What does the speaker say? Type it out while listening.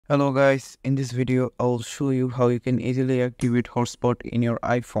Hello guys, in this video I'll show you how you can easily activate hotspot in your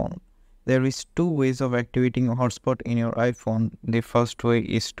iPhone. There is two ways of activating a hotspot in your iPhone. The first way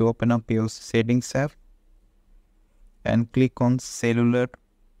is to open up your settings app and click on cellular,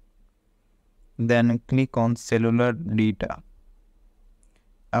 then click on cellular data.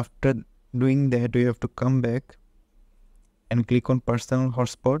 After doing that, you have to come back and click on personal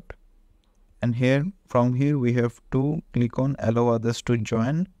hotspot, and from here we have to click on allow others to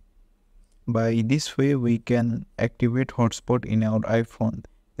join. By this way, we can activate hotspot in our iPhone.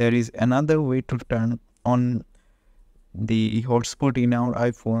 There is another way to turn on the hotspot in our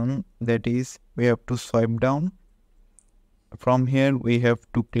iPhone. That is, we have to swipe down. From here, we have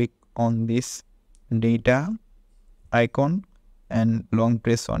to click on this data icon and long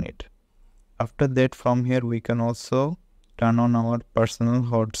press on it. After that, from here, we can also turn on our personal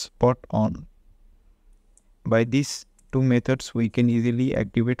hotspot on. By these two methods, we can easily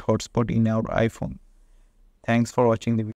activate hotspot in our iPhone. Thanks for watching the video.